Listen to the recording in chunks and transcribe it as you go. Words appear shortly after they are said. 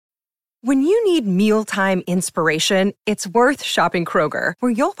When you need mealtime inspiration, it's worth shopping Kroger,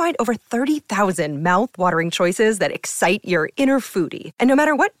 where you'll find over 30,000 mouth-watering choices that excite your inner foodie. And no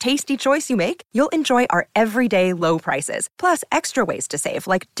matter what tasty choice you make, you'll enjoy our everyday low prices, plus extra ways to save,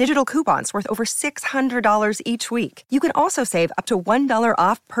 like digital coupons worth over $600 each week. You can also save up to $1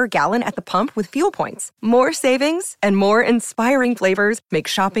 off per gallon at the pump with fuel points. More savings and more inspiring flavors make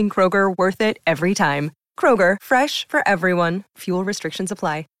shopping Kroger worth it every time. Kroger, fresh for everyone. Fuel restrictions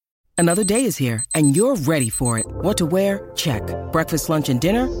apply. Another day is here, and you're ready for it. What to wear? Check. Breakfast, lunch, and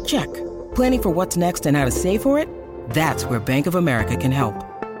dinner? Check. Planning for what's next and how to save for it? That's where Bank of America can help.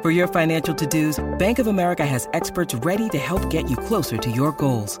 For your financial to-dos, Bank of America has experts ready to help get you closer to your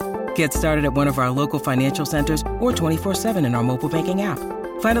goals. Get started at one of our local financial centers or 24/7 in our mobile banking app.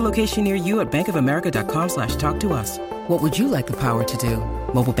 Find a location near you at bankofamerica.com/talktous. What would you like the power to do?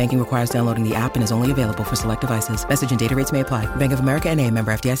 Mobile banking requires downloading the app and is only available for select devices. Message and data rates may apply. Bank of America N.A.,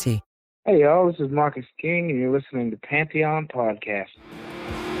 member FDIC. Hey, y'all, this is Marcus King, and you're listening to Pantheon Podcast.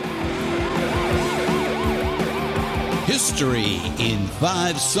 History in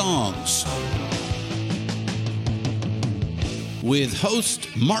 5 songs. With host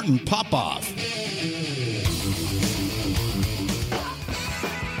Martin Popoff.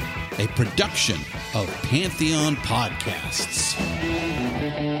 A production of Pantheon Podcasts.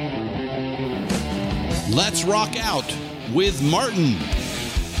 Let's rock out with Martin.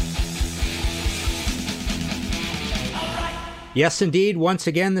 Yes, indeed. Once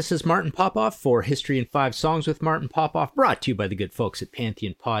again, this is Martin Popoff for History in 5 Songs with Martin Popoff, brought to you by the good folks at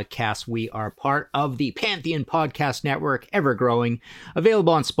Pantheon Podcasts. We are part of the Pantheon Podcast Network, ever growing,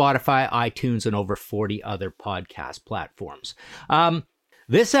 available on Spotify, iTunes, and over 40 other podcast platforms.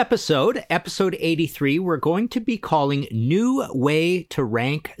 This episode 83, we're going to be calling New Way to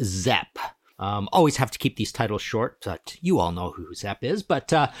Rank Zepp. Always have to keep these titles short, but you all know who Zepp is.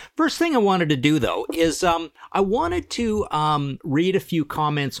 But first thing I wanted to do, though, is I wanted to read a few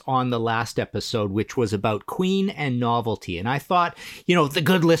comments on the last episode, which was about Queen and novelty. And I thought, you know, the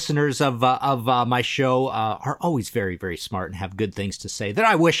good listeners of my show are always very, very smart and have good things to say that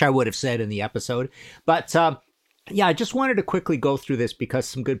I wish I would have said in the episode. But yeah, I just wanted to quickly go through this because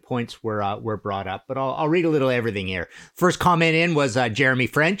some good points were brought up, but I'll read a little everything here. First comment in was Jeremy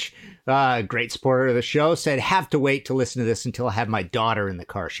French, great supporter of the show, said, have to wait to listen to this until I have my daughter in the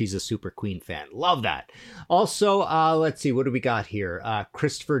car. She's a super Queen fan. Love that. Also, let's see, what do we got here?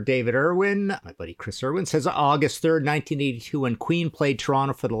 Christopher David Irwin, my buddy Chris Irwin, says August 3rd, 1982, when Queen played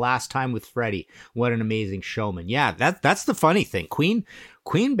Toronto for the last time with Freddie. What an amazing showman. Yeah, that's the funny thing.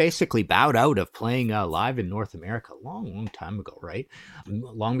 Queen basically bowed out of playing live in North America a long time ago, right?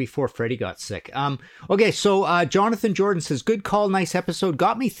 Long before Freddie got sick. Okay, so Jonathan Jordan says, good call, nice episode.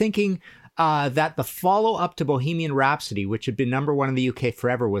 Got me thinking that the follow-up to Bohemian Rhapsody, which had been number 1 in the UK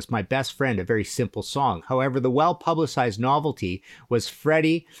forever, was My Best Friend, a very simple song. However, the well-publicized novelty was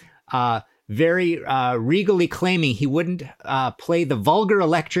Freddie very regally claiming he wouldn't play the vulgar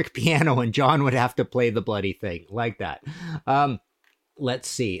electric piano and John would have to play the bloody thing. Like that. Let's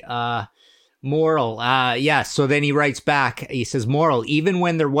see. Moral. Yeah, so then he writes back. He says, moral, even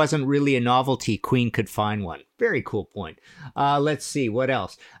when there wasn't really a novelty, Queen could find one. Very cool point. Let's see. What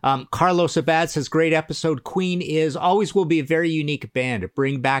else? Carlos Abad says, great episode. Queen always will be a very unique band.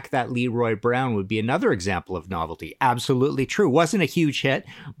 Bring back that Leroy Brown would be another example of novelty. Absolutely true. Wasn't a huge hit,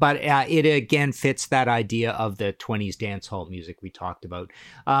 but it again fits that idea of the 20s dance hall music we talked about.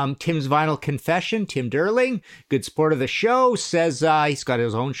 Tim's Vinyl Confession, Tim Derling, good support of the show, says he's got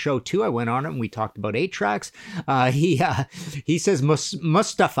his own show too. I went on it and we talked about 8 tracks. He says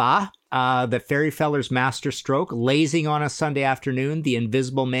Mustafa, the Fairyfeller's Masterstroke, Lazing on a Sunday Afternoon, The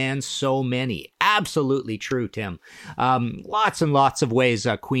Invisible Man, so many. Absolutely true, Tim. Lots and lots of ways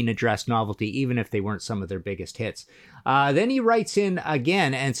Queen addressed novelty, even if they weren't some of their biggest hits. Then he writes in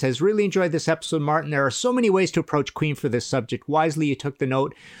again and says, really enjoyed this episode, Martin. There are so many ways to approach Queen for this subject. Wisely, you took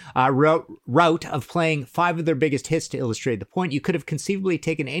the route of playing 5 of their biggest hits to illustrate the point. You could have conceivably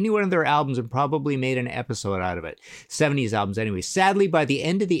taken any one of their albums and probably made an episode out of it. 70s albums anyway. Sadly, by the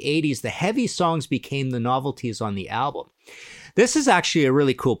end of the 80s, the heavy songs became the novelties on the album. This is actually a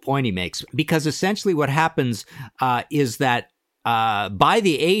really cool point he makes, because essentially what happens is that by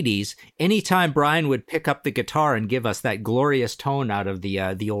the 80s, anytime Brian would pick up the guitar and give us that glorious tone out of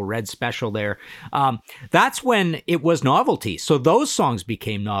the old Red Special there, that's when it was novelty. So those songs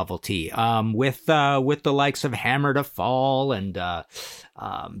became novelty, with the likes of Hammer to Fall and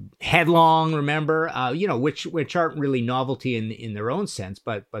Headlong, remember, which aren't really novelty in their own sense,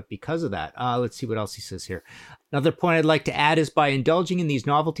 but because of that. Let's see what else he says here. Another point I'd like to add is by indulging in these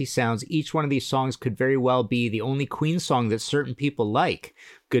novelty sounds, each one of these songs could very well be the only Queen song that certain people like.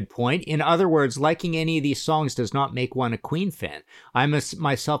 good point. In other words, liking any of these songs does not make one a Queen fan. I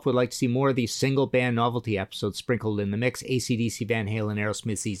myself would like to see more of these single band novelty episodes sprinkled in the mix. AC/DC, Van Halen,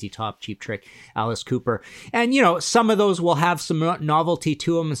 Aerosmith, ZZ Top, Cheap Trick, Alice Cooper. And, some of those will have some novelty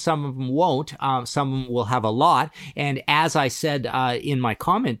to them and some of them won't. Some of them will have a lot. And as I said in my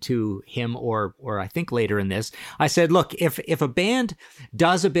comment to him, or I think later in this, I said, look, if a band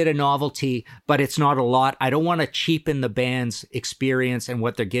does a bit of novelty, but it's not a lot, I don't want to cheapen the band's experience and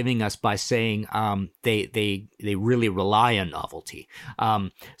what they're giving us by saying they really rely on novelty.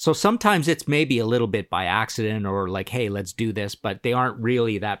 So sometimes it's maybe a little bit by accident or like, hey, let's do this, but they aren't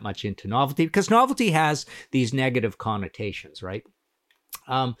really that much into novelty because novelty has these negative connotations, right?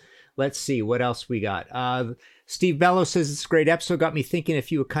 Let's see what else we got. Steve Bellow says it's a great episode. Got me thinking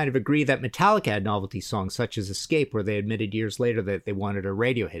if you would kind of agree that Metallica had novelty songs such as Escape, where they admitted years later that they wanted a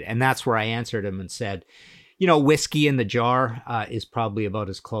radio hit. And that's where I answered him and said, Whiskey in the Jar is probably about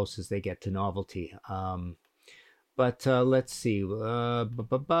as close as they get to novelty. But let's see.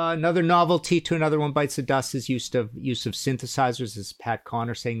 Another novelty to another one bites the dust is use of synthesizers. This is Pat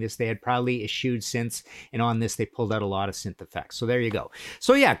Connor saying this. They had proudly eschewed synths, and on this they pulled out a lot of synth effects. So there you go.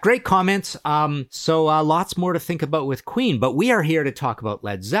 So yeah, great comments. So lots more to think about with Queen, but we are here to talk about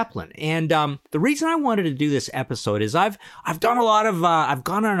Led Zeppelin. And the reason I wanted to do this episode is I've done a lot of I've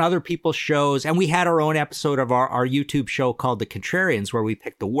gone on other people's shows, and we had our own episode of our YouTube show called The Contrarians, where we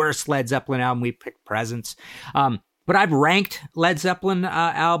picked the worst Led Zeppelin album. We picked Presence. But I've ranked Led Zeppelin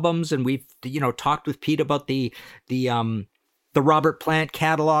albums, and we've talked with Pete about the Robert Plant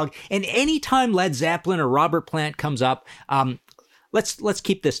catalog. And anytime Led Zeppelin or Robert Plant comes up, let's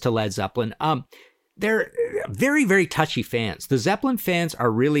keep this to Led Zeppelin. They're very, very touchy fans. The Zeppelin fans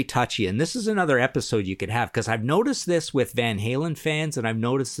are really touchy, and this is another episode you could have because I've noticed this with Van Halen fans, and I've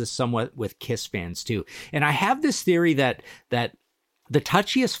noticed this somewhat with Kiss fans too. And I have this theory that the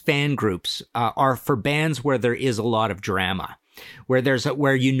touchiest fan groups are for bands where there is a lot of drama, where there's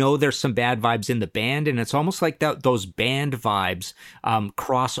some bad vibes in the band, and it's almost like those band vibes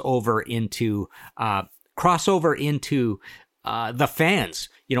cross over into the fans,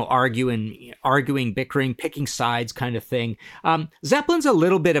 arguing, bickering, picking sides kind of thing. Zeppelin's a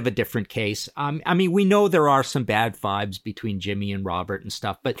little bit of a different case. We know there are some bad vibes between Jimmy and Robert and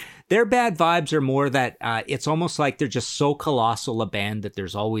stuff, but their bad vibes are more that it's almost like they're just so colossal a band that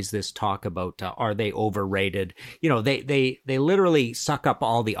there's always this talk about, are they overrated? They literally suck up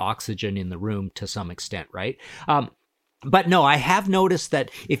all the oxygen in the room to some extent, right? But no, I have noticed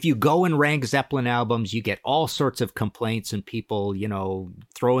that if you go and rank Zeppelin albums, you get all sorts of complaints and people,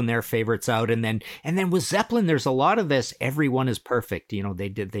 throwing their favorites out. And then with Zeppelin, there's a lot of this, everyone is perfect.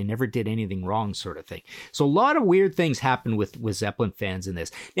 They never did anything wrong sort of thing. So a lot of weird things happen with Zeppelin fans in this.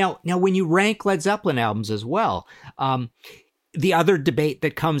 Now when you rank Led Zeppelin albums as well, the other debate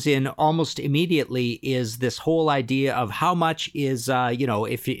that comes in almost immediately is this whole idea of how much is,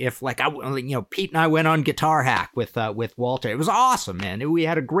 if like Pete and I went on Guitar Hack with Walter. It was awesome, man. We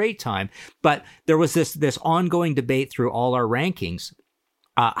had a great time. But there was this ongoing debate through all our rankings.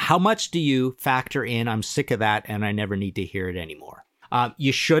 How much do you factor in, I'm sick of that and I never need to hear it anymore?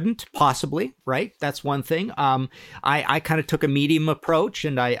 You shouldn't, possibly, right? That's one thing. I kind of took a medium approach,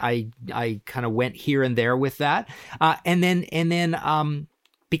 and I kind of went here and there with that. And then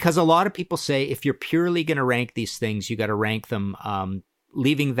because a lot of people say if you're purely going to rank these things, you got to rank them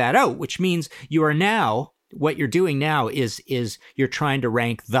leaving that out, which means you are now, what you're doing now is you're trying to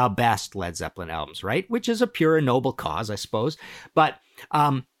rank the best Led Zeppelin albums, right? Which is a pure and noble cause, I suppose. But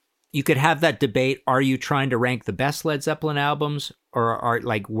you could have that debate. Are you trying to rank the best Led Zeppelin albums, or are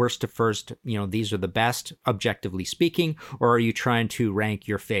like worst to first, these are the best, objectively speaking, or are you trying to rank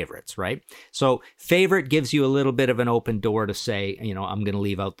your favorites, right? So favorite gives you a little bit of an open door to say, I'm going to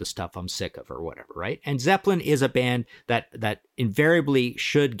leave out the stuff I'm sick of or whatever, right? And Zeppelin is a band that invariably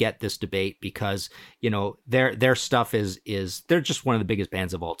should get this debate because, their stuff is they're just one of the biggest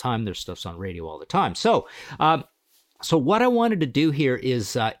bands of all time. Their stuff's on radio all the time. So what I wanted to do here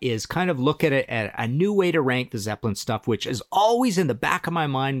is kind of look at a new way to rank the Zeppelin stuff, which is always in the back of my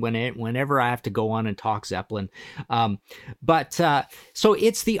mind whenever I have to go on and talk Zeppelin. So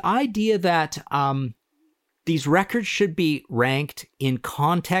it's the idea that these records should be ranked in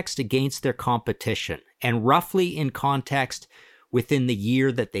context against their competition and roughly in context within the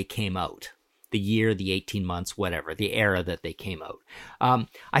year that they came out. The year, the 18 months, whatever, the era that they came out.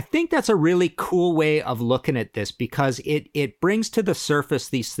 I think that's a really cool way of looking at this because it brings to the surface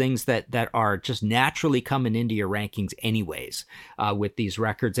these things that are just naturally coming into your rankings anyways with these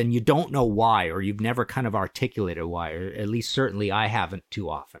records, and you don't know why, or you've never kind of articulated why, or at least certainly I haven't too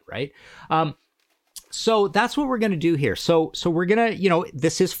often, right? So that's what we're going to do here. So we're going to,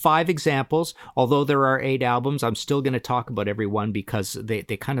 this is 5 examples. Although there are 8 albums, I'm still going to talk about every one because they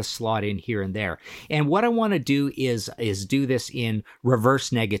kind of slot in here and there. And what I want to do is do this in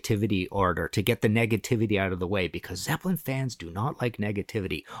reverse negativity order to get the negativity out of the way, because Zeppelin fans do not like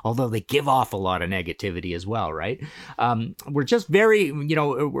negativity, although they give off a lot of negativity as well, right? We're just very,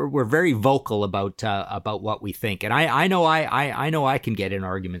 we're very vocal about what we think. And I know I can get in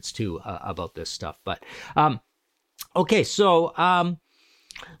arguments too about this stuff, but okay, so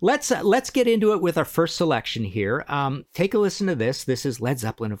let's get into it with our first selection here. Take a listen to this. This is Led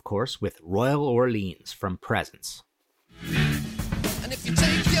Zeppelin, of course, with Royal Orleans from Presence. And if you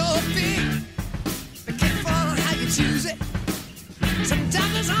take your pick, be careful how you choose it.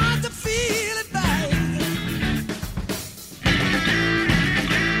 Sometimes it's hard to feel it right.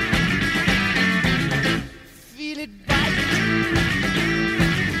 Feel it right.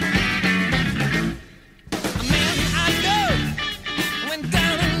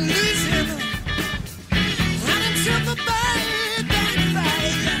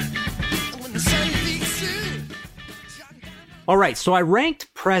 All right, so I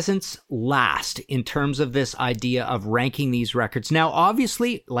ranked Presence last in terms of this idea of ranking these records. Now,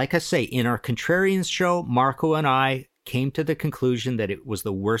 obviously, like I say, in our Contrarians show, Marco and I came to the conclusion that it was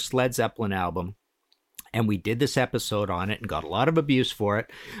the worst Led Zeppelin album, and we did this episode on it and got a lot of abuse for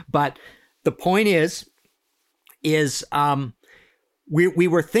it. But the point is we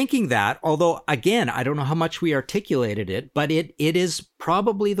were thinking that, although, again, I don't know how much we articulated it, but it is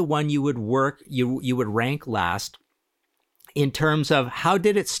probably the one you would rank last. In terms of how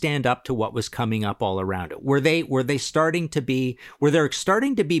did it stand up to what was coming up all around it? Were there starting to be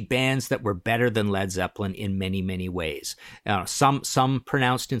bands that were better than Led Zeppelin in many, many ways? Some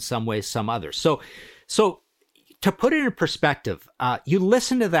pronounced in some ways, some others. So to put it in perspective, you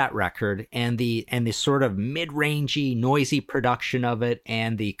listen to that record and the sort of mid-rangey, noisy production of it,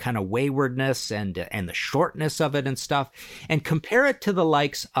 and the kind of waywardness and the shortness of it and stuff, and compare it to the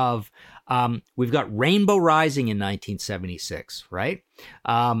likes of we've got Rainbow Rising in 1976, right?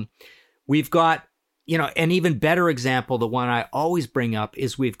 We've got, an even better example, the one I always bring up,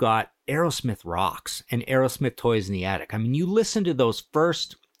 is we've got Aerosmith Rocks and Aerosmith Toys in the Attic. I mean, you listen to those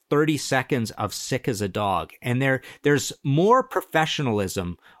first 30 seconds of Sick as a Dog, and there's more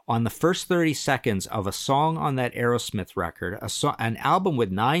professionalism on the first 30 seconds of a song on that Aerosmith record, an album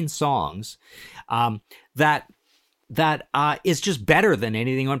with 9 songs, that is just better than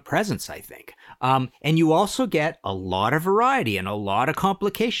anything on Presence, I think. And you also get a lot of variety and a lot of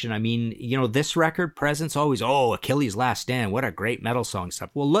complication. I mean, this record, Presence, always, Achilles' Last Stand, what a great metal song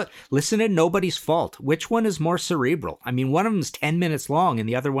stuff. Well, listen to Nobody's Fault. Which one is more cerebral? I mean, one of them is 10 minutes long and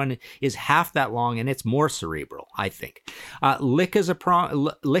the other one is half that long, and it's more cerebral, I think. Lick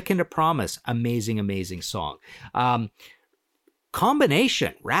and a Promise, amazing, amazing song.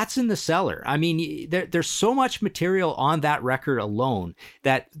 Combination, Rats in the Cellar. I mean, there's so much material on that record alone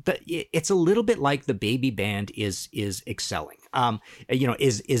that it's a little bit like the Baby Band is excelling.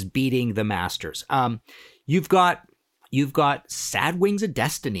 Is beating the masters. You've got Sad Wings of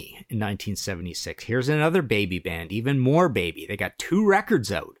Destiny in 1976. Here's another Baby Band, even more baby. They got 2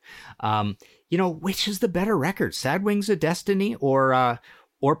 records out. Which is the better record, Sad Wings of Destiny or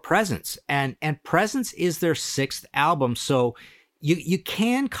Presence? And Presence is their 6th album, so you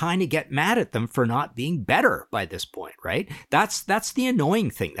can kind of get mad at them for not being better by this point, right? That's the annoying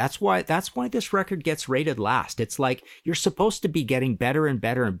thing. That's why this record gets rated last. It's like you're supposed to be getting better and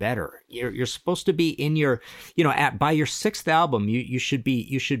better and better. You're supposed to be in your, by your 6th album, you should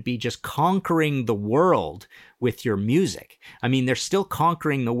be just conquering the world with your music. I mean, they're still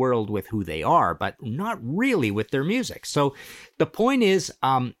conquering the world with who they are, but not really with their music. So the point is,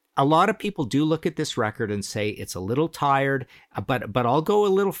 a lot of people do look at this record and say it's a little tired, but I'll go a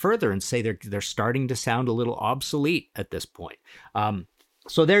little further and say they're starting to sound a little obsolete at this point.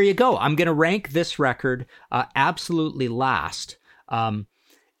 So there you go. I'm going to rank this record absolutely last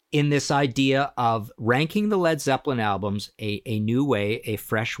in this idea of ranking the Led Zeppelin albums a new way, a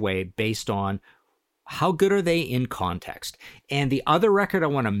fresh way, based on how good are they in context. And the other record I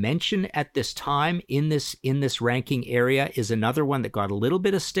want to mention at this time in this ranking area is another one that got a little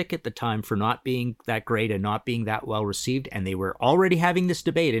bit of stick at the time for not being that great and not being that well received. And they were already having this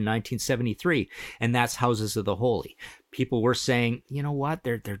debate in 1973, and that's Houses of the Holy. People were saying, you know what,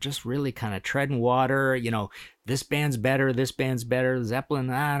 they're just really kind of treading water. This band's better, Zeppelin,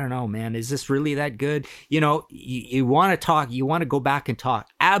 I don't know, man, is this really that good? You want to go back and talk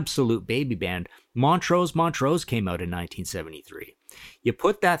absolute baby band. Montrose came out in 1973. You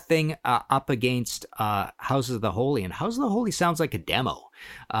put that thing up against Houses of the Holy, and Houses of the Holy sounds like a demo.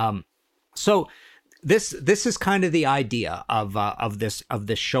 So this is kind of the idea of this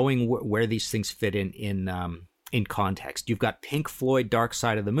showing where these things fit in context. You've got Pink Floyd, Dark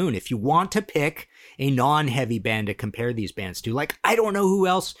Side of the Moon. If you want to pick a non-heavy band to compare these bands to, like, I don't know who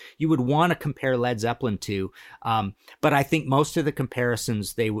else you would want to compare Led Zeppelin to, but I think most of the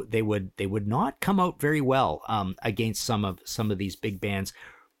comparisons they would not come out very well against some of these big bands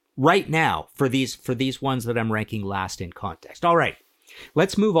right now for these ones that I'm ranking last in context. All right,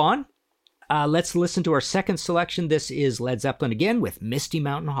 let's move on. Let's listen to our second selection. This is Led Zeppelin again with Misty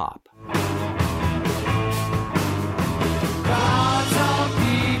Mountain Hop.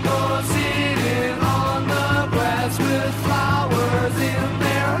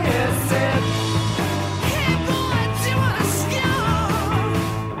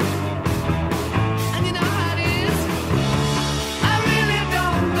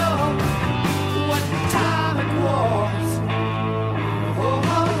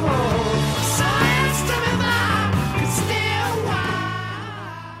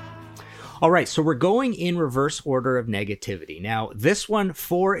 All right, so we're going in reverse order of negativity. Now, this one,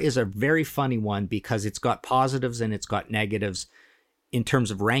 4, is a very funny one because it's got positives and it's got negatives in terms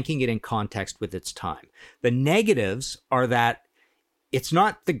of ranking it in context with its time. The negatives are that it's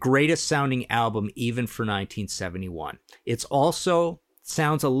not the greatest sounding album even for 1971. It's also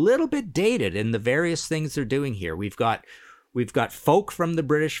sounds a little bit dated in the various things they're doing here. We've got folk from the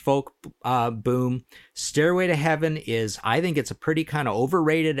British folk boom. Stairway to Heaven is, I think it's a pretty kind of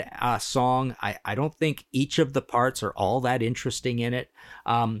overrated song. I don't think each of the parts are all that interesting in it.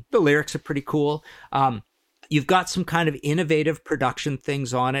 The lyrics are pretty cool. You've got some kind of innovative production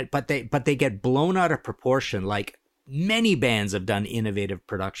things on it, but they get blown out of proportion. Like many bands have done innovative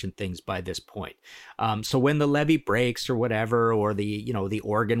production things by this point. So when the levee breaks or whatever, or the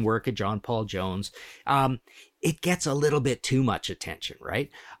organ work of John Paul Jones, it gets a little bit too much attention,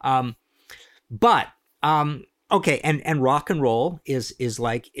 right? Okay, and rock and roll is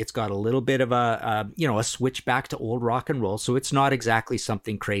like, it's got a little bit of a switch back to old rock and roll, so it's not exactly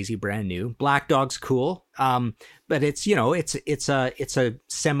something crazy brand new. Black Dog's cool, but it's a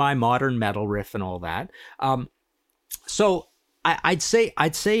semi-modern metal riff and all that. So I'd say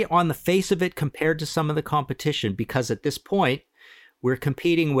on the face of it, compared to some of the competition, because at this point we're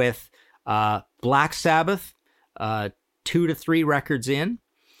competing with Black Sabbath, 2 to 3 records in.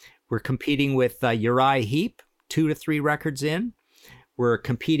 We're competing with Uriah Heep, 2 to 3 records in. We're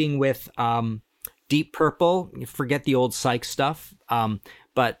competing with Deep Purple. Forget the old Psych stuff,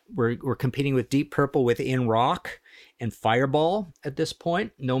 but we're competing with Deep Purple with In Rock and Fireball at this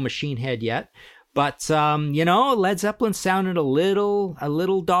point. No Machine Head yet. But, Led Zeppelin sounded a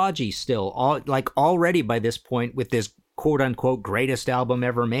little dodgy still, already by this point with this quote-unquote greatest album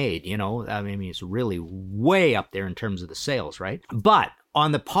ever made. It's really way up there in terms of the sales, right? But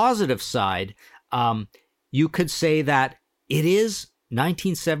on the positive side, you could say that it is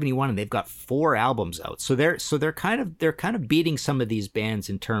 1971 and they've got 4 albums out. So they're kind of beating some of these bands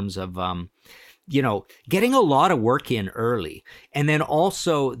in terms of getting a lot of work in early. And then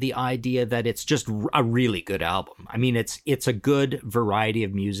also the idea that it's just a really good album. I mean, it's a good variety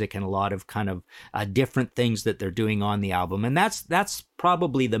of music and a lot of kind of different things that they're doing on the album. And that's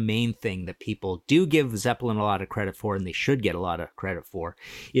probably the main thing that people do give Zeppelin a lot of credit for, and they should get a lot of credit for,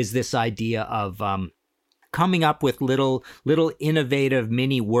 is this idea of coming up with little innovative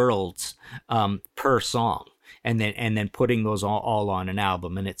mini worlds per song. And then putting those all on an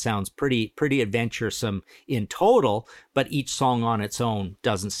album, and it sounds pretty adventuresome in total. But each song on its own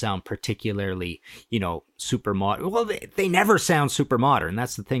doesn't sound particularly, super modern. Well, they never sound super modern.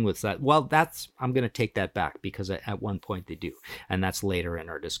 That's the thing with that. Well, I'm going to take that back, because at one point they do, and that's later in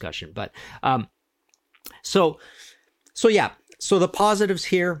our discussion. But so the positives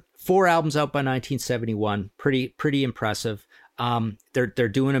here: 4 albums out by 1971, pretty impressive. They're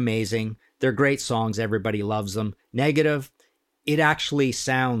doing amazing. They're great songs. Everybody loves them. Negative, it actually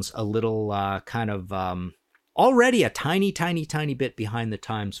sounds a little already a tiny bit behind the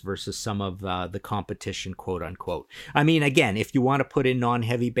times versus some of the competition, quote unquote. I mean, again, if you want to put in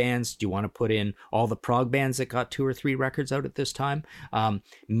non-heavy bands, do you want to put in all the prog bands that got 2 or 3 records out at this time?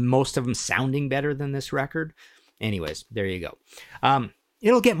 Most of them sounding better than this record. Anyways, there you go.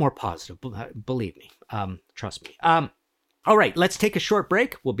 It'll get more positive. Believe me. Trust me. All right, let's take a short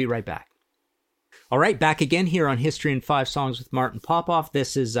break. We'll be right back. All right, back again here on History in 5 Songs with Martin Popoff.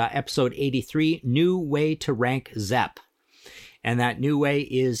 This is episode 83, New Way to Rank Zepp. And that new way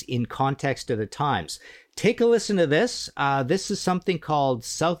is in context of the times. Take a listen to this. This is something called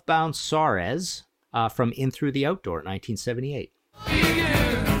Southbound Suarez from In Through the Outdoor, 1978. Baby,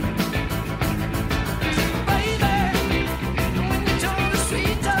 when you told the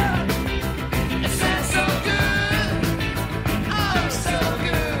sweet talk, it said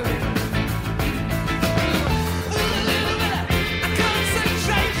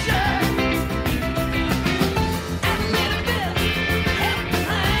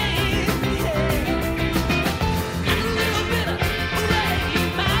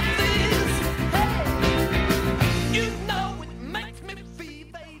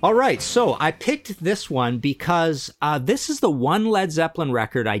All right, so I picked this one because this is the one Led Zeppelin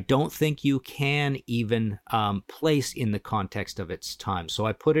record I don't think you can even place in the context of its time. So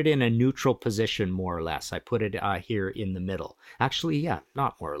I put it in a neutral position, more or less. I put it here in the middle. Actually, yeah,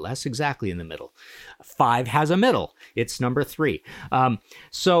 not more or less, exactly in the middle. 5 has a middle. It's number 3.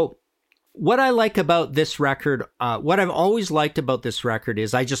 So what I like about this record, what I've always liked about this record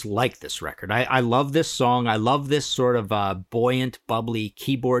is I just like this record. I love this song. I love this sort of buoyant, bubbly,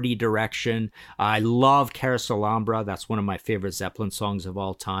 keyboardy direction. I love Carousel Alhambra. That's one of my favorite Zeppelin songs of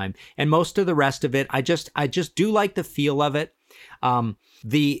all time. And most of the rest of it, I just do like the feel of it. I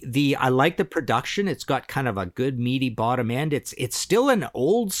like the production. It's got kind of a good meaty bottom end. It's still an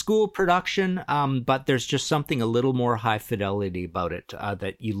old school production, but there's just something a little more high fidelity about it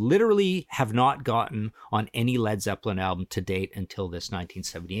that you literally have not gotten on any Led Zeppelin album to date until this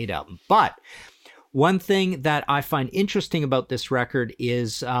 1978 album. But one thing that I find interesting about this record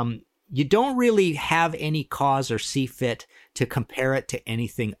is you don't really have any cause or see fit to compare it to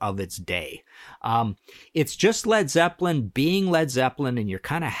anything of its day. It's just Led Zeppelin being Led Zeppelin, and you're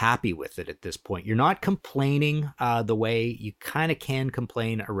kind of happy with it at this point. You're not complaining the way you kind of can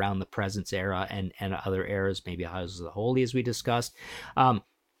complain around the Presence era and other eras, maybe Houses of the Holy, as we discussed.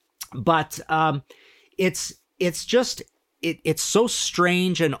 But it's just... It's so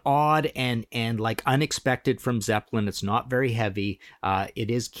strange and odd and like unexpected from Zeppelin. It's not very heavy.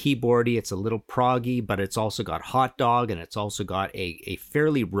 It is keyboardy. It's a little proggy, but it's also got Hot Dog, and it's also got a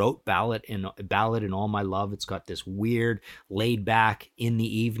fairly rote ballad in All My Love. It's got this weird laid back in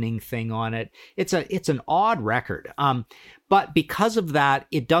the evening thing on it. It's an odd record. But because of that,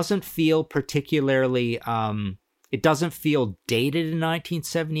 it doesn't feel particularly it doesn't feel dated in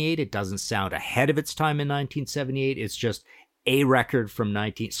 1978. It doesn't sound ahead of its time in 1978. It's just a record from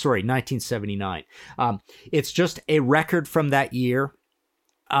 1979. It's just a record from that year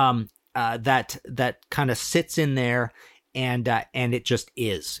that kind of sits in there, and it just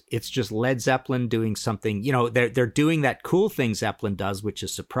is. It's just Led Zeppelin doing something. You know, they're doing that cool thing Zeppelin does, which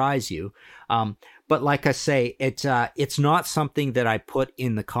is surprise you. But like I say, it's not something that I put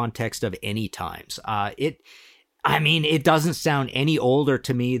in the context of any times. It doesn't sound any older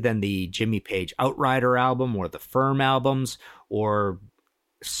to me than the Jimmy Page Outrider album or the Firm albums, or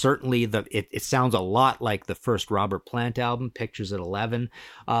certainly it sounds a lot like the first Robert Plant album, Pictures at 11.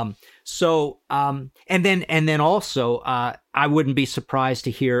 And then also I wouldn't be surprised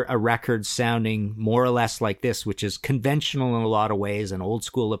to hear a record sounding more or less like this, which is conventional in a lot of ways and old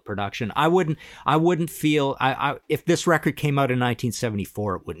school of production. I wouldn't feel if this record came out in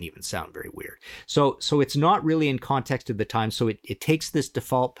 1974, it wouldn't even sound very weird. So it's not really in context of the time. So it takes this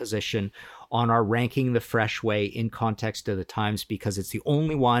default position on our ranking the fresh way in context of the times, because it's the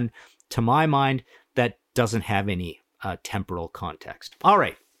only one, to my mind, that doesn't have any temporal context. All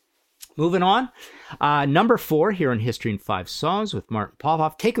right, moving on. Number 4 here on History in 5 Songs with Martin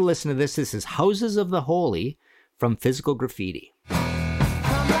Popoff. Take a listen to this. This is Houses of the Holy from Physical Graffiti.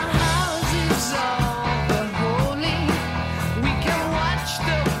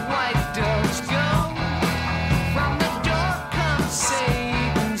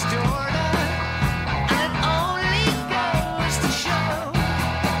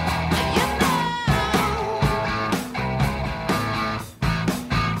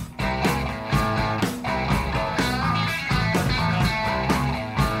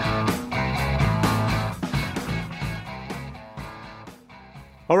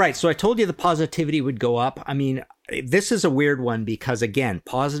 All right, so I told you the positivity would go up. I mean, this is a weird one because, again,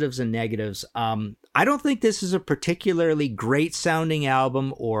 positives and negatives. I don't think this is a particularly great sounding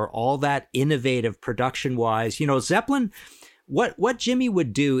album or all that innovative production-wise. You know, Zeppelin, what Jimmy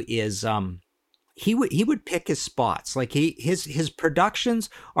would do is he would pick his spots. Like his productions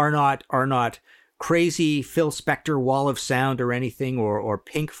are not crazy Phil Spector wall of sound or anything, or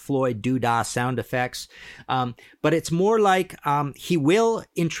Pink Floyd doodah sound effects. But it's more like he will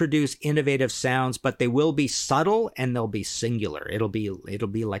introduce innovative sounds, but they will be subtle and they'll be singular. It'll be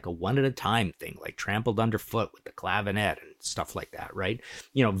like a one at a time thing, like Trampled Underfoot with the clavinet and stuff like that, right?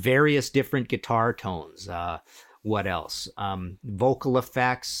 You know, various different guitar tones. What else? Vocal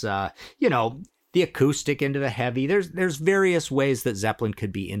effects, the acoustic into the heavy. There's various ways that Zeppelin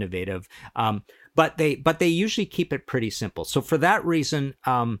could be innovative. But they usually keep it pretty simple. So for that reason,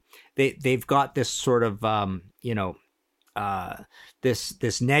 they've got this sort of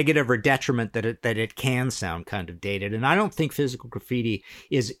this negative or detriment that it can sound kind of dated. And I don't think Physical Graffiti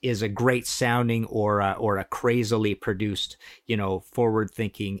is a great sounding or a crazily produced, forward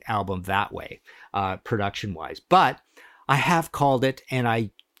thinking album that way, production wise. But I have called it, and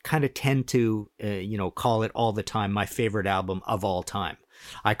I kind of tend to call it all the time, my favorite album of all time.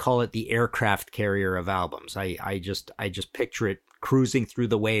 I call it the aircraft carrier of albums. I just picture it cruising through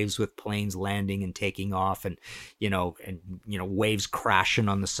the waves with planes landing and taking off, and waves crashing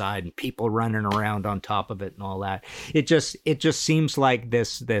on the side and people running around on top of it and all that. It just seems like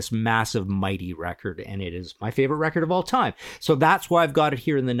this massive mighty record, and it is my favorite record of all time. So that's why I've got it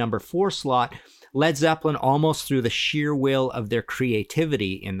here in the number 4 slot. Led Zeppelin, almost through the sheer will of their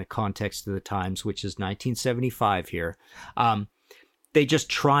creativity in the context of the times, which is 1975 here, they just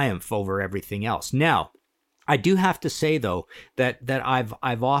triumph over everything else. Now, I do have to say, though, that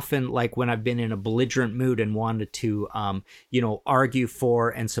I've often, like when I've been in a belligerent mood and wanted to, argue for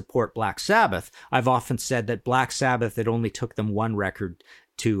and support Black Sabbath, I've often said that Black Sabbath, it only took them one record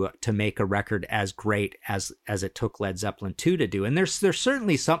to make a record as great as it took Led Zeppelin 2 to do. And there's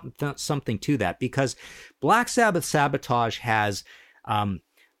certainly something to that, because Black Sabbath Sabotage has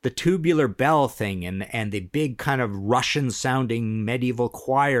the tubular bell thing and the big kind of Russian sounding medieval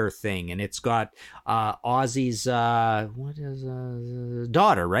choir thing, and it's got Ozzy's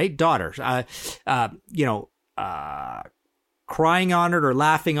daughter, right? Daughter, crying on it or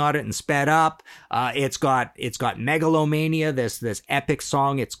laughing on it and sped up. It's got Megalomania, this epic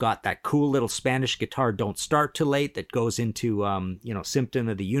song. It's got that cool little Spanish guitar, Don't Start Too Late, that goes into Symptom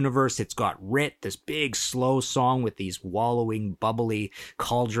of the Universe. It's got Rit, this big slow song with these wallowing, bubbly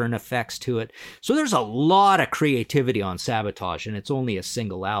cauldron effects to it. So there's a lot of creativity on Sabotage, and it's only a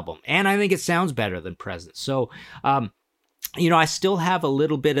single album. And I think it sounds better than Presence. So I still have a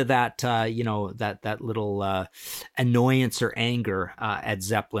little bit of that, that little annoyance or anger at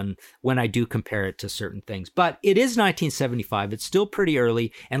Zeppelin when I do compare it to certain things. But it is 1975. It's still pretty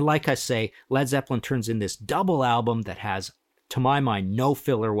early. And like I say, Led Zeppelin turns in this double album that has, to my mind, no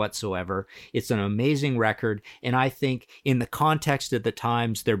filler whatsoever. It's an amazing record. And I think in the context of the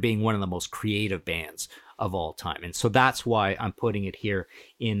times, they're being one of the most creative bands of all time. And so that's why I'm putting it here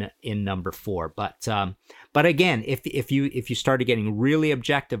in number 4. But again, if you started getting really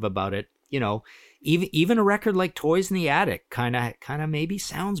objective about it, even a record like Toys in the Attic kind of maybe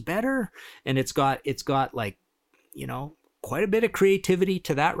sounds better. And it's got like, quite a bit of creativity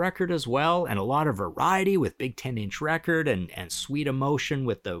to that record as well, and a lot of variety with Big 10-inch record and Sweet Emotion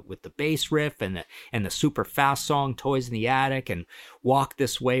with the bass riff and the super fast song Toys in the Attic, and Walk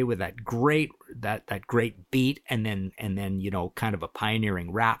This Way with that great beat, and then kind of a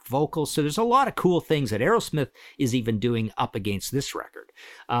pioneering rap vocal. So there's a lot of cool things that Aerosmith is even doing up against this record.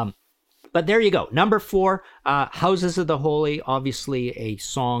 But there you go. Number 4, Houses of the Holy, obviously a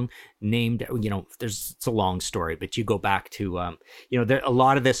song named, it's a long story, but you go back to, a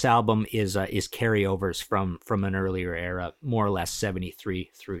lot of this album is carryovers from an earlier era, more or less 73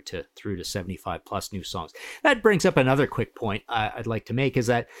 through to 75 plus new songs. That brings up another quick point I'd like to make, is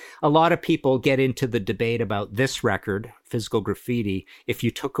that a lot of people get into the debate about this record, Physical Graffiti. If you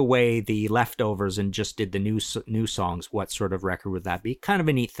took away the leftovers and just did the new songs, what sort of record would that be? Kind of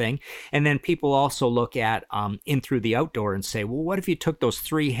a neat thing. And then people also look at In Through the Outdoor and say, well, what if you took those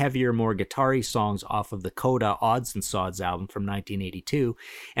 3 heavier, more guitar-y songs off of the Coda Odds and Sods album from 1982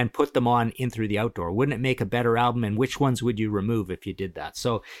 and put them on In Through the Outdoor? Wouldn't it make a better album? And which ones would you remove if you did that?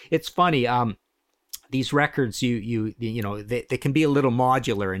 So it's funny. These records, they can be a little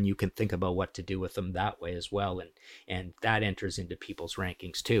modular, and you can think about what to do with them that way as well. And that enters into people's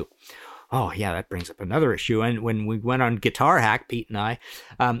rankings too. Oh yeah, that brings up another issue. And when we went on Guitar Hack, Pete and I,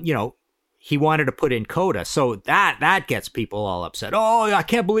 he wanted to put in Coda, so that gets people all upset. Oh, I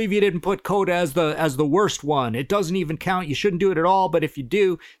can't believe you didn't put Coda as the worst one. It doesn't even count. You shouldn't do it at all. But if you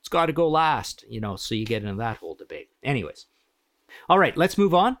do, it's got to go last. So you get into that whole debate. Anyways, all right, let's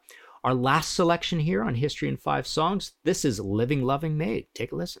move on. Our last selection here on History in 5 Songs. This is Living, Loving, Maid.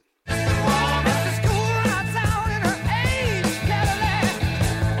 Take a listen.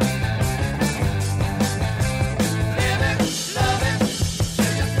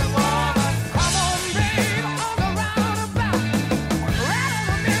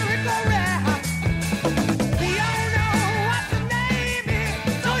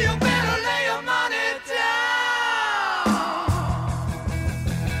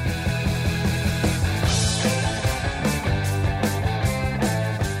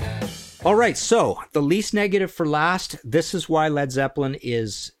 All right, so the least negative for last. This is why Led Zeppelin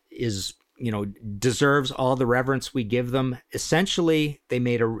is deserves all the reverence we give them. Essentially, they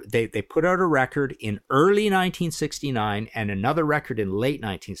put out a record in early 1969 and another record in late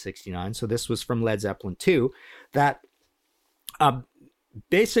 1969. So this was from Led Zeppelin 2 that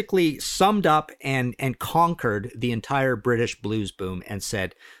basically summed up and conquered the entire British blues boom and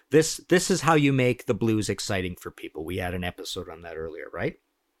said, this is how you make the blues exciting for people. We had an episode on that earlier, right?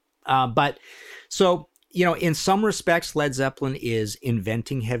 But so in some respects, Led Zeppelin is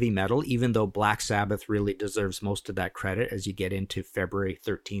inventing heavy metal, even though Black Sabbath really deserves most of that credit as you get into February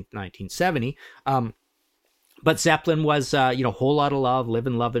 13th, 1970. But Zeppelin was, Whole Lotta Love,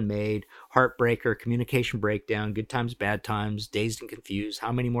 Livin' Lovin' Maid, Heartbreaker, Communication Breakdown, Good Times, Bad Times, Dazed and Confused,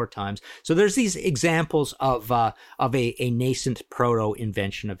 How Many More Times? So there's these examples of a nascent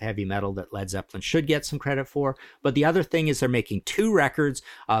proto-invention of heavy metal that Led Zeppelin should get some credit for. But the other thing is they're making 2 records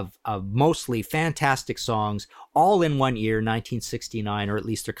of mostly fantastic songs, all in one year, 1969, or at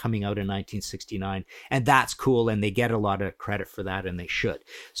least they're coming out in 1969. And that's cool, and they get a lot of credit for that, and they should.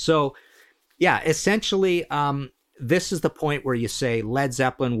 So, yeah, essentially, this is the point where you say Led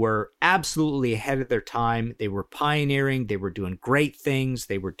Zeppelin were absolutely ahead of their time. They were pioneering. They were doing great things.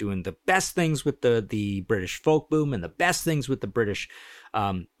 They were doing the best things with the British folk boom and the best things with the British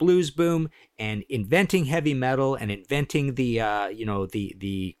blues boom, and inventing heavy metal and inventing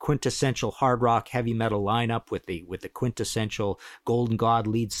the quintessential hard rock heavy metal lineup with the quintessential Golden God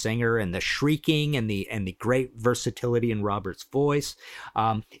lead singer and the shrieking and the great versatility in Robert's voice,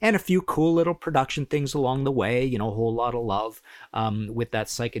 and a few cool little production things along the way. A Whole Lotta Love with that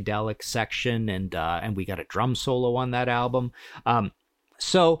psychedelic section, and we got a drum solo on that album.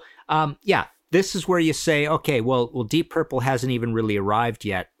 This is where you say, okay, well, Deep Purple hasn't even really arrived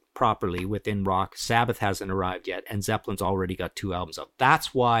yet properly within rock. Sabbath hasn't arrived yet, and Zeppelin's already got 2 albums out.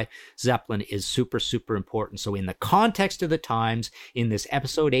 That's why Zeppelin is super, super important. So in the context of the times, in this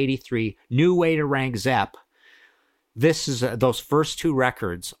episode 83, New Way to Rank Zepp, this is those first 2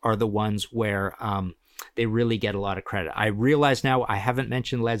 records are the ones where they really get a lot of credit. I realize now I haven't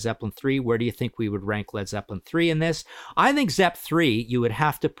mentioned Led Zeppelin 3. Where do you think we would rank Led Zeppelin 3 in this? I think Zepp 3, you would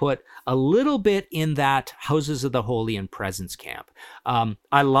have to put a little bit in that Houses of the Holy and Presence camp.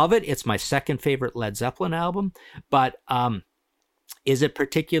 I love it. It's my second favorite Led Zeppelin album, but is it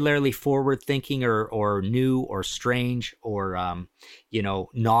particularly forward-thinking or new or strange or,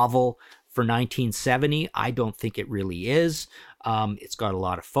 novel for 1970? I don't think it really is. It's got a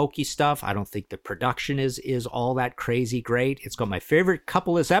lot of folky stuff. I don't think the production is all that crazy great. It's got my favorite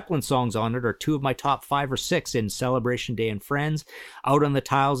couple of Zeppelin songs on it, or 2 of my top 5 or 6 in Celebration Day and Friends. Out on the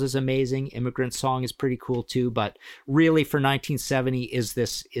Tiles is amazing. Immigrant Song is pretty cool too. But really, for 1970, is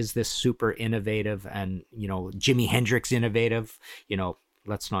this super innovative and Jimi Hendrix innovative?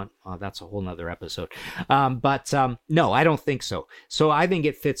 Let's not, that's a whole nother episode. No, I don't think so. So I think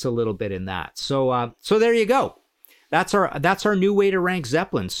it fits a little bit in that. So there you go. That's our new way to rank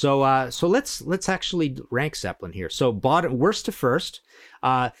Zeppelin. So let's actually rank Zeppelin here. So worst to first,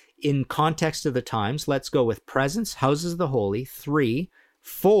 in context of the times, let's go with Presence, Houses of the Holy, 3,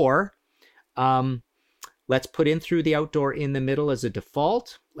 4, let's put In Through the Outdoor in the middle as a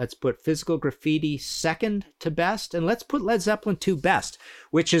default. Let's put Physical Graffiti second to best, and let's put Led Zeppelin 2 best,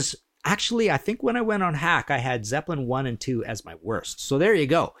 which is actually, I think when I went on Hack, I had Zeppelin 1 and 2 as my worst. So there you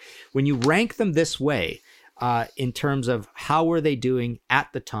go. When you rank them this way, in terms of how were they doing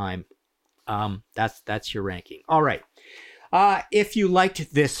at the time, that's your ranking. All right. If you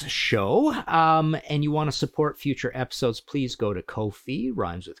liked this show and you want to support future episodes, please go to Ko-fi,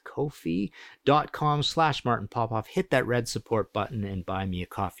 rhymes with Ko-fi.com/Martin Popoff. Hit that red support button and buy me a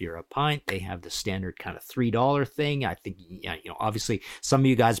coffee or a pint. They have the standard kind of $3 thing. I think, obviously some of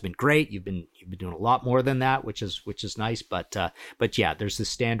you guys have been great. You've been doing a lot more than that, which is nice. But yeah, there's the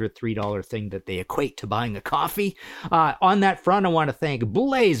standard $3 thing that they equate to buying a coffee. On that front, I want to thank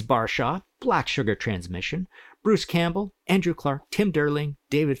Blaze Barshaw, Black Sugar Transmission, Bruce Campbell, Andrew Clark, Tim Derling,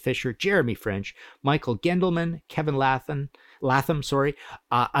 David Fisher, Jeremy French, Michael Gendelman, Kevin Latham,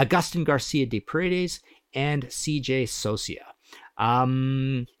 Augustin Garcia de Paredes, and CJ Socia.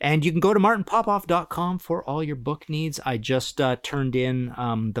 And you can go to martinpopoff.com for all your book needs. I just turned in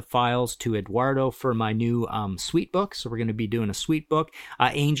the files to Eduardo for my new sweet book. So we're going to be doing a sweet book.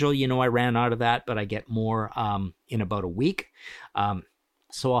 Angel, I ran out of that, but I get more in about a week.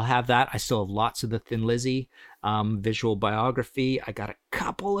 So I'll have that. I still have lots of the Thin Lizzy visual biography. I got a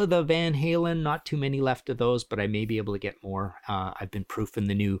couple of the Van Halen, not too many left of those, but I may be able to get more. I've been proofing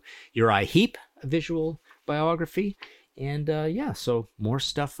the new Uriah Heep visual biography. And so more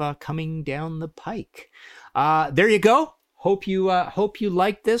stuff coming down the pike. There you go. Hope you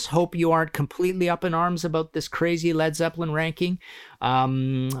like this. Hope you aren't completely up in arms about this crazy Led Zeppelin ranking.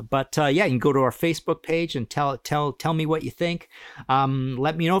 But you can go to our Facebook page and tell me what you think.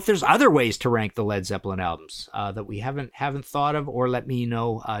 Let me know if there's other ways to rank the Led Zeppelin albums that we haven't thought of, or let me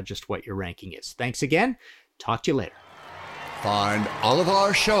know just what your ranking is. Thanks again. Talk to you later. Find all of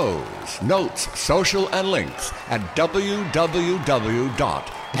our shows, notes, social, and links at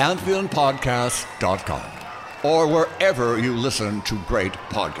www.pantheonpodcast.com or wherever you listen to great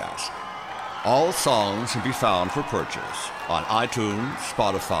podcasts. All songs can be found for purchase on iTunes,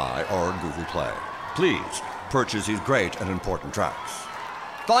 Spotify, or Google Play. Please purchase these great and important tracks.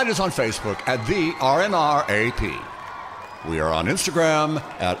 Find us on Facebook at the RNRAP. We are on Instagram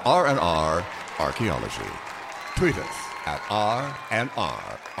at RNR Archaeology. Tweet us at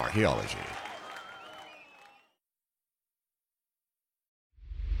RNR Archaeology.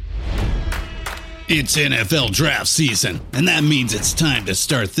 It's NFL draft season, and that means it's time to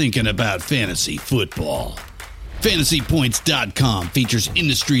start thinking about fantasy football. FantasyPoints.com features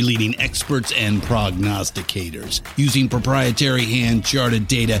industry-leading experts and prognosticators using proprietary hand-charted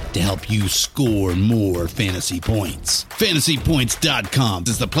data to help you score more fantasy points. FantasyPoints.com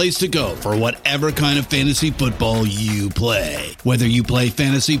is the place to go for whatever kind of fantasy football you play. Whether you play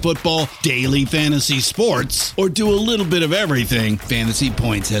fantasy football, daily fantasy sports, or do a little bit of everything, Fantasy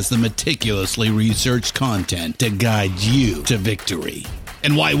Points has the meticulously researched content to guide you to victory.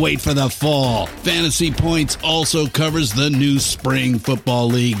 And why wait for the fall? Fantasy Points also covers the new spring football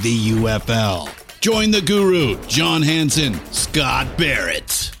league, the UFL. Join the guru, John Hansen, Scott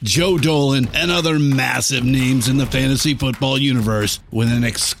Barrett, Joe Dolan, and other massive names in the fantasy football universe with an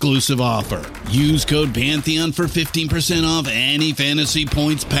exclusive offer. Use code Pantheon for 15% off any Fantasy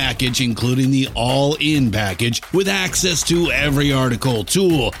Points package, including the all-in package, with access to every article,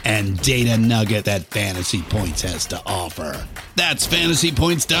 tool, and data nugget that Fantasy Points has to offer. That's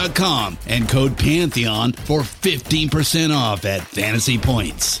FantasyPoints.com and code Pantheon for 15% off at Fantasy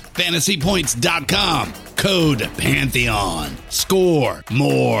Points. FantasyPoints.com, code Pantheon. Score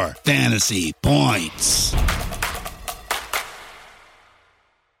more fantasy points.